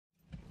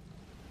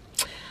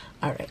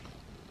All right.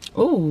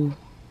 Ooh,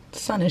 the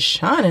sun is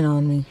shining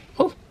on me.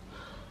 Oh,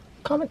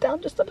 calm it down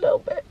just a little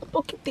bit. Un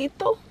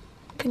poquitito.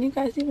 Can you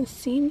guys even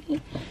see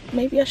me?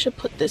 Maybe I should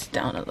put this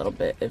down a little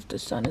bit if the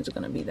sun is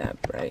gonna be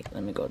that bright.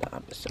 Let me go the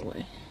opposite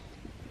way.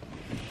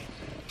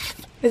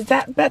 Is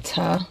that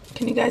better?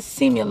 Can you guys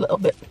see me a little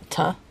bit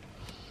better?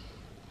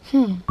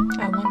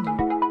 I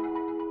wonder.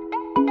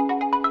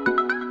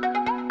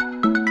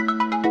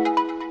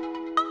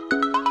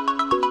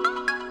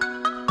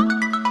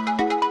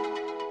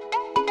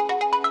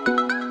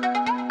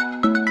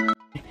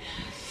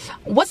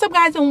 What's up,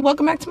 guys, and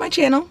welcome back to my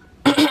channel.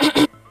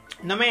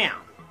 No ma'am.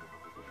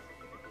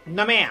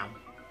 No ma'am.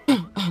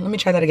 Let me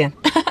try that again.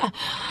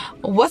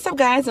 What's up,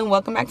 guys, and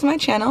welcome back to my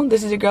channel.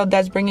 This is your girl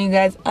Des bringing you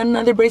guys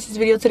another braces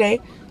video today.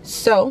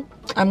 So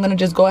I'm gonna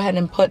just go ahead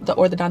and put the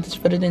orthodontist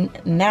footage in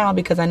now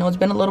because I know it's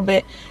been a little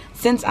bit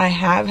since I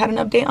have had an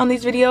update on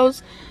these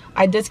videos.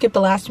 I did skip the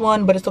last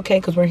one, but it's okay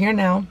because we're here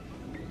now.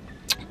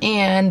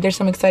 And there's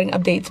some exciting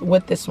updates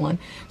with this one.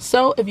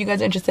 So if you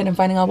guys are interested in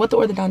finding out what the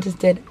orthodontist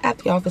did at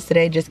the office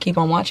today, just keep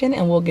on watching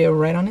and we'll get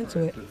right on into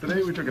it. So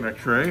today we took an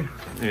x-ray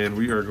and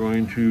we are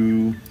going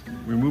to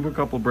remove a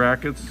couple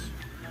brackets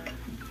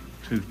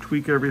to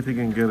tweak everything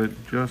and get it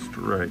just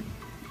right.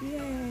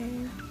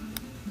 Yay.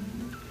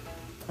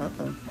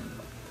 Uh-oh.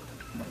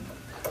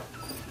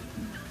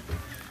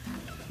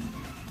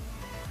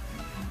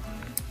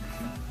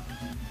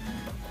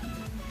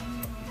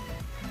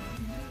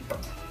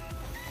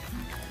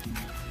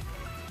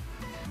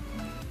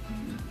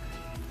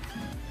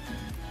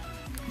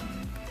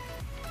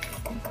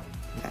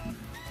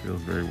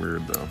 Feels very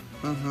weird though.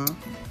 Mm-hmm.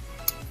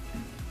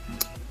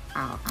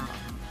 Ow, ow.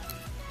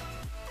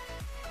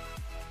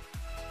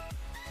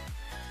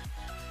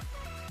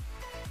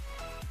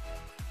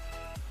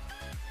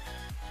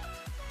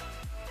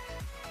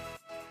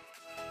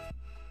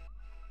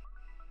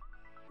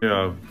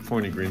 Yeah,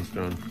 pointy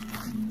greenstone.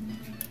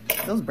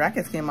 Those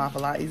brackets came off a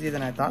lot easier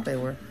than I thought they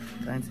were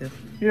going to.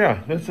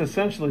 Yeah, that's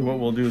essentially what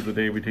we'll do the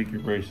day we take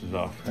your braces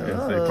off. If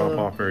they pop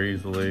off very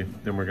easily,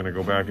 then we're gonna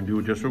go back and do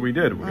just what we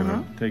did. We're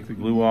gonna take the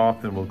glue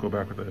off, then we'll go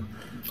back with a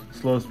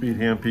slow speed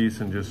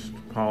handpiece and just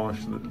polish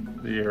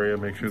the area,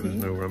 make sure there's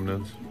no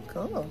remnants.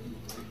 Cool.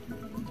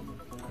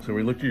 So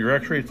we looked at your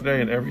x-ray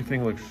today and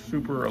everything looks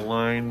super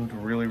aligned,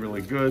 really,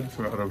 really good.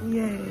 So out of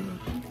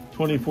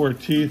 24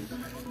 teeth,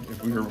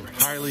 if we are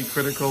highly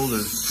critical,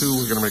 there's 2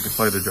 we're gonna make a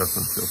slight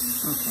adjustment to.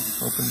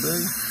 Okay. Open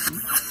big.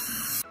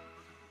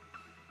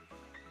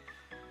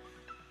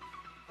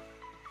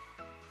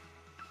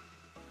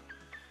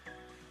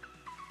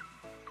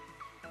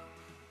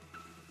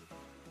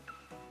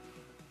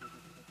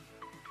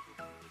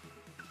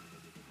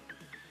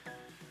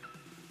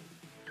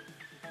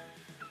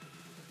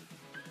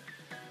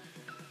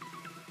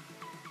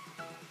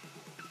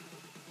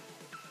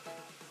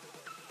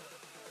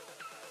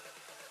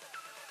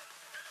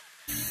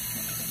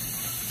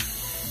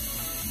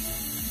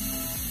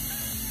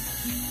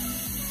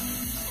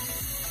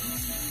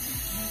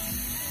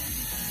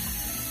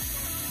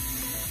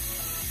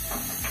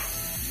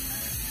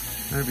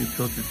 Maybe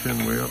tilt your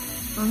chin way up.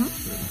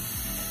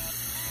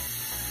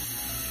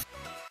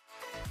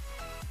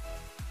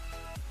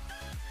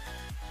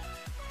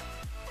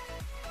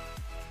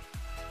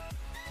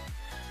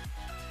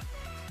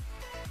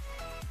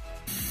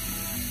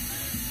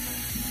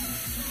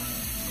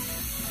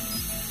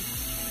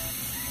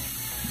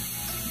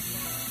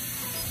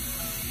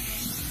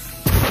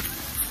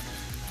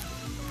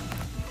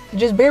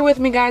 Just bear with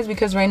me, guys,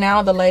 because right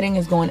now the lighting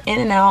is going in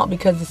and out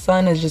because the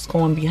sun is just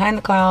going behind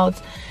the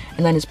clouds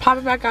and then it's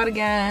popping back out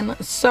again.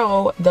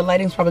 So the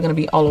lighting's probably going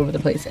to be all over the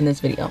place in this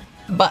video.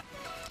 But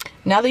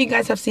now that you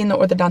guys have seen the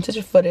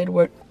orthodontist footage,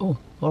 we're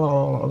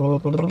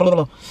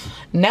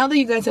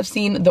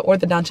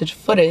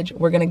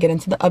going to get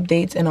into the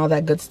updates and all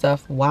that good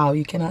stuff. Wow,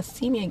 you cannot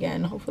see me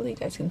again. Hopefully you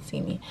guys can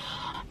see me.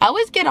 I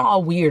always get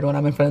all weird when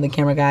I'm in front of the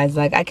camera, guys.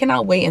 Like, I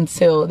cannot wait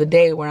until the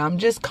day where I'm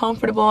just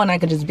comfortable and I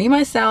could just be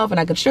myself and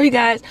I could show you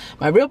guys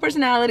my real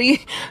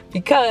personality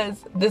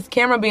because this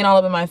camera being all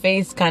up in my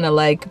face kind of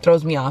like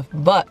throws me off.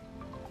 But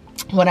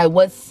what I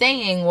was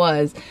saying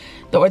was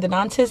the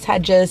orthodontist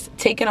had just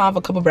taken off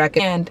a couple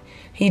brackets and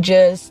he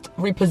just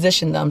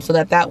repositioned them so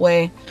that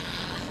way,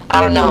 I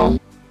don't know.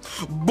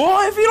 Boy,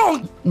 if you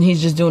don't...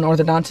 He's just doing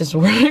orthodontist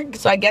work.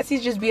 So I guess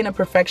he's just being a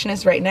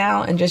perfectionist right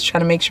now and just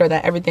trying to make sure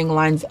that everything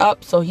lines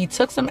up. So he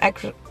took some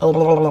extra...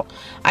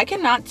 I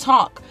cannot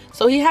talk.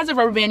 So he has a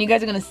rubber band. You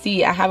guys are going to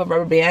see I have a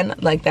rubber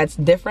band like that's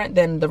different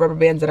than the rubber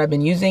bands that I've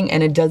been using.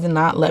 And it does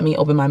not let me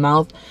open my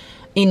mouth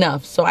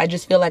enough. So I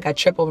just feel like I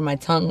trip over my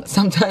tongue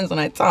sometimes when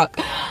I talk.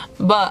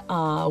 But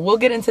we'll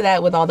get into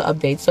that with all the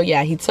updates. So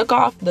yeah, he took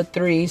off the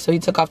 3. So he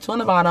took off 2 on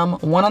the bottom,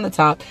 1 on the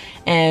top,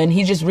 and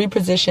he just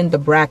repositioned the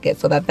bracket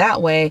so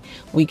that way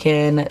we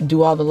can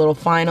do all the little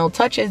final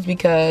touches,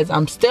 because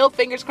I'm still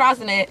fingers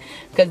crossing it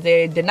because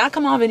they did not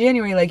come off in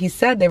January like he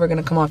said they were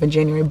going to come off in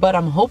January. But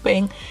I'm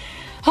hoping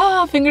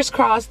fingers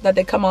crossed that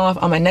they come off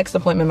on my next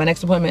appointment. My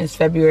next appointment is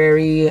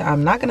February.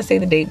 I'm not gonna say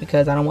the date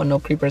because I don't want no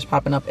creepers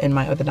popping up in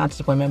my orthodontist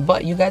appointment,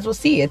 but you guys will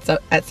see. It's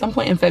at some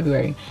point in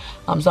February.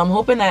 So I'm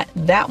hoping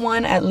that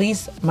one, at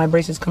least my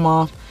braces come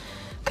off,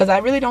 because I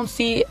really don't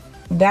see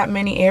that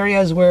many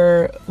areas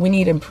where we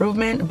need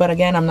improvement. But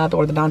again, I'm not the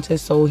orthodontist,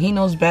 so he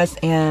knows best,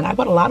 and I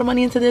put a lot of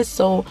money into this,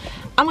 so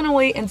I'm gonna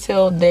wait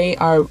until they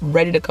are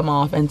ready to come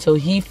off, until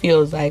he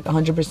feels like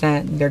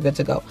 100% they're good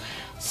to go.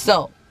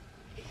 So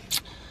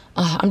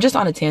I'm just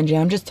on a tangent.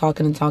 I'm just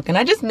talking and talking.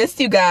 I just missed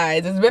you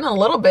guys. It's been a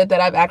little bit that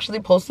I've actually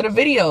posted a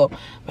video,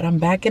 but I'm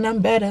back and I'm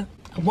better.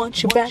 I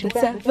want you back as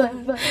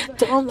ever.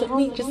 Don't let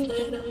me just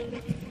let her.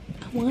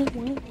 I want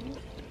one.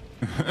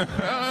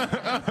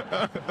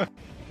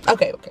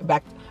 Okay,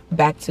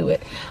 back to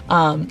it.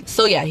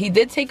 So yeah, he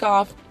did take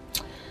off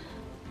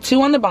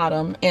 2 on the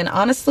bottom, and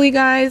honestly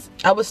guys,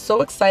 I was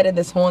so excited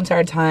this whole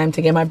entire time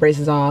to get my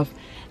braces off,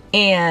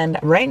 and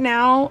right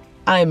now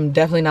I'm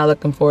definitely not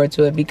looking forward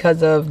to it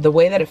because of the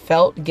way that it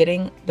felt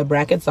getting the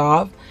brackets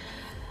off.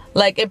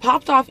 Like, it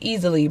popped off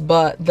easily,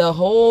 but the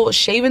whole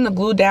shaving the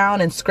glue down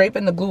and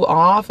scraping the glue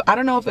off, I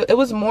don't know if it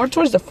was more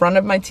towards the front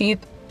of my teeth.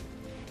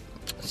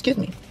 Excuse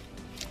me.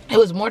 It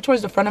was more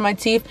towards the front of my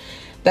teeth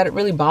that it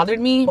really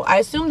bothered me. I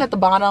assume that the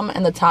bottom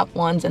and the top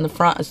ones in the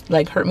front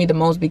like hurt me the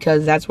most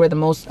because that's where the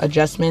most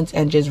adjustments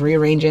and just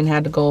rearranging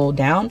had to go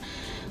down.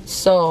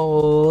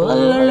 So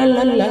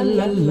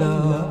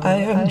I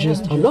am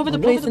just all over the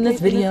place in this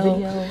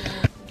video.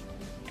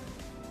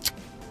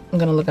 I'm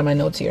gonna look at my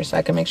notes here so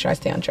I can make sure I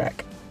stay on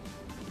track.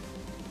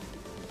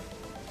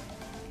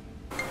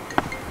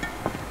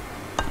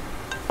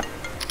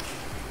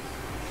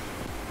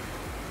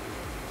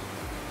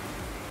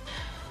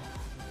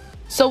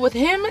 So with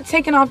him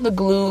taking off the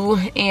glue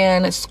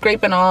and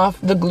scraping off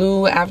the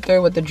glue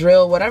after with the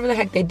drill, whatever the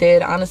heck they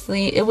did,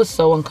 honestly, it was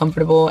so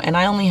uncomfortable, and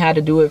I only had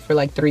to do it for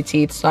like 3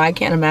 teeth. So I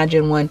can't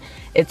imagine when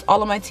it's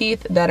all of my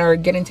teeth that are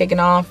getting taken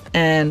off,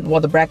 and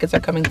while the brackets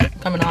are coming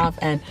off,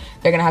 and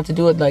they're gonna have to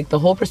do it like the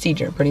whole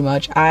procedure pretty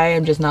much. I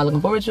am just not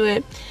looking forward to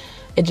it.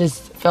 It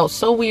just felt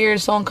so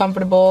weird, so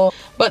uncomfortable.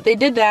 But they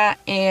did that,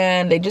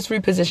 and they just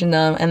repositioned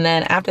them. And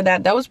then after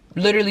that, that was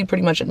literally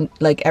pretty much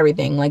like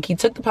everything. Like, he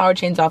took the power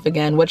chains off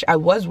again, which I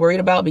was worried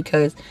about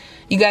because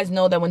you guys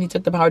know that when he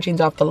took the power chains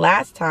off the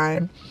last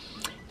time,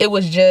 it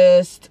was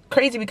just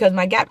crazy because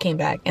my gap came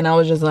back. And I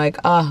was just like,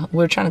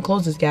 we're trying to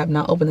close this gap,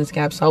 not open this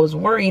gap. So I was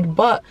worried.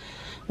 But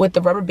with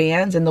the rubber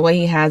bands and the way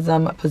he has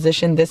them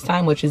positioned this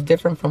time, which is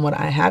different from what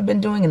I have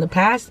been doing in the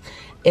past,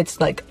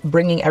 it's like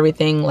bringing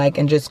everything like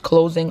and just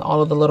closing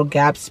all of the little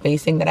gap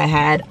spacing that I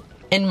had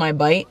in my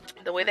bite.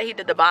 The way that he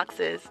did the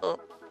boxes,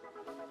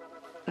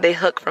 they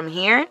hook from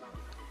here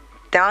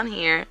down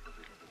here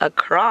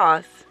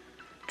across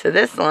to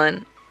this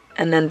one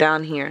and then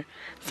down here.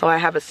 So I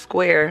have a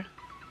square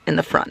in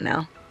the front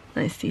now.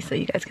 Let me see so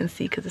you guys can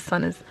see because the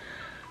sun is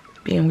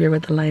being weird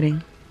with the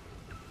lighting.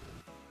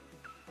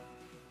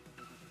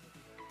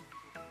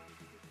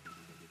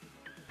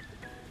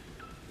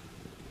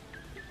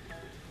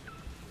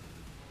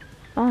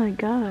 Oh my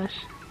gosh,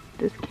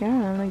 this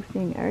camera, I'm like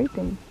seeing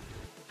everything.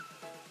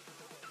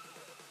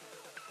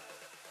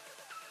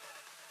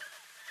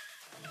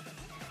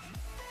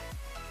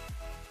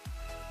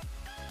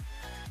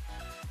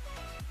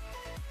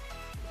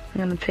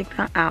 I'm gonna take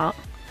that out.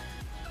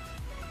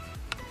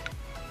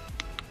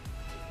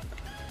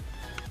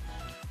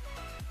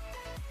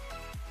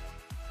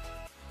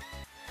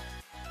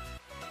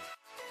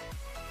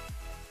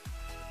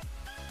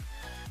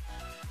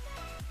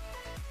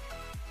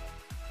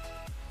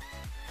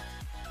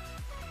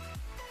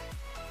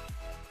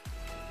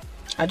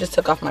 I just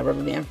took off my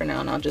rubber band for now,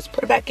 and I'll just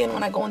put it back in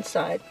when I go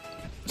inside.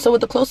 So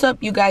with the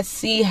close-up, you guys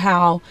see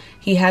how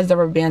he has the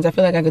rubber bands. I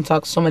feel like I can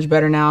talk so much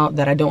better now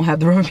that I don't have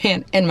the rubber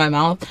band in my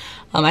mouth.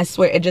 I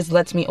swear it just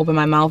lets me open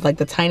my mouth like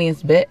the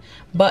tiniest bit.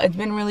 But it's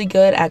been really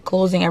good at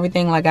closing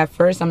everything. Like, at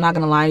first, I'm not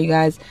gonna lie to you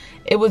guys,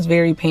 it was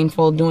very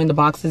painful doing the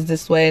boxes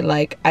this way.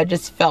 Like, I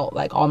just felt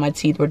like all my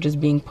teeth were just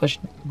being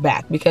pushed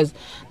back, because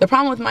the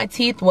problem with my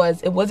teeth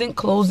was it wasn't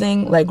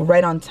closing like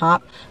right on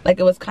top. Like,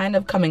 it was kind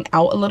of coming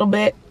out a little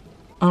bit.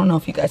 I don't know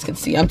if you guys can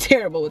see, I'm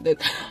terrible with it,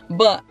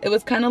 but it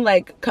was kind of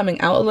like coming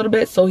out a little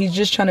bit. So he's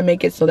just trying to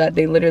make it so that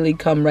they literally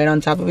come right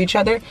on top of each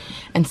other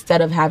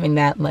instead of having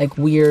that like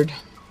weird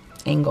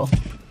angle,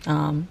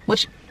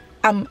 which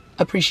I'm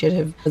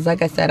appreciative. Because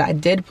like I said, I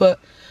did put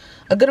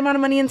a good amount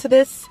of money into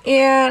this,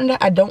 and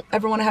I don't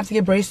ever want to have to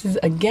get braces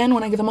again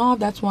when I get them off.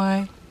 That's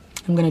why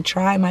I'm gonna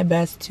try my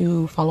best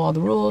to follow all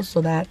the rules, so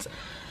that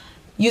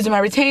using my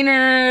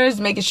retainers,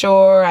 making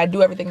sure I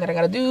do everything that I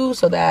gotta do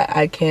so that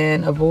I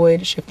can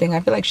avoid shifting. I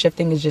feel like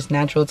shifting is just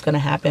natural, it's gonna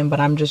happen, but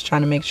I'm just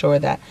trying to make sure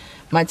that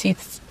my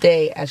teeth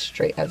stay as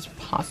straight as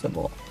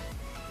possible.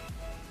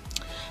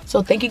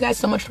 So thank you guys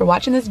so much for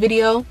watching this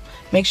video.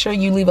 Make sure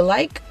you leave a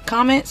like,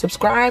 comment,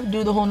 subscribe,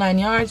 do the whole 9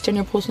 yards, turn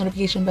your post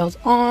notification bells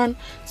on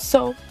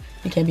so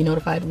you can be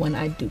notified when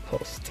I do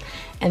post.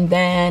 And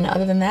then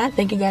other than that,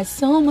 thank you guys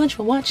so much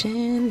for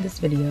watching this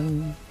video.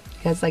 You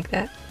guys like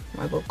that?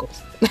 my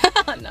vocals.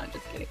 No, I'm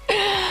just kidding.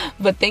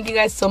 But thank you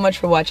guys so much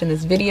for watching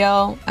this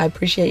video. I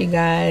appreciate you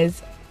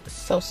guys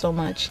so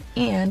much,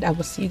 and I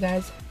will see you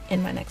guys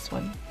in my next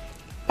one.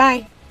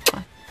 Bye.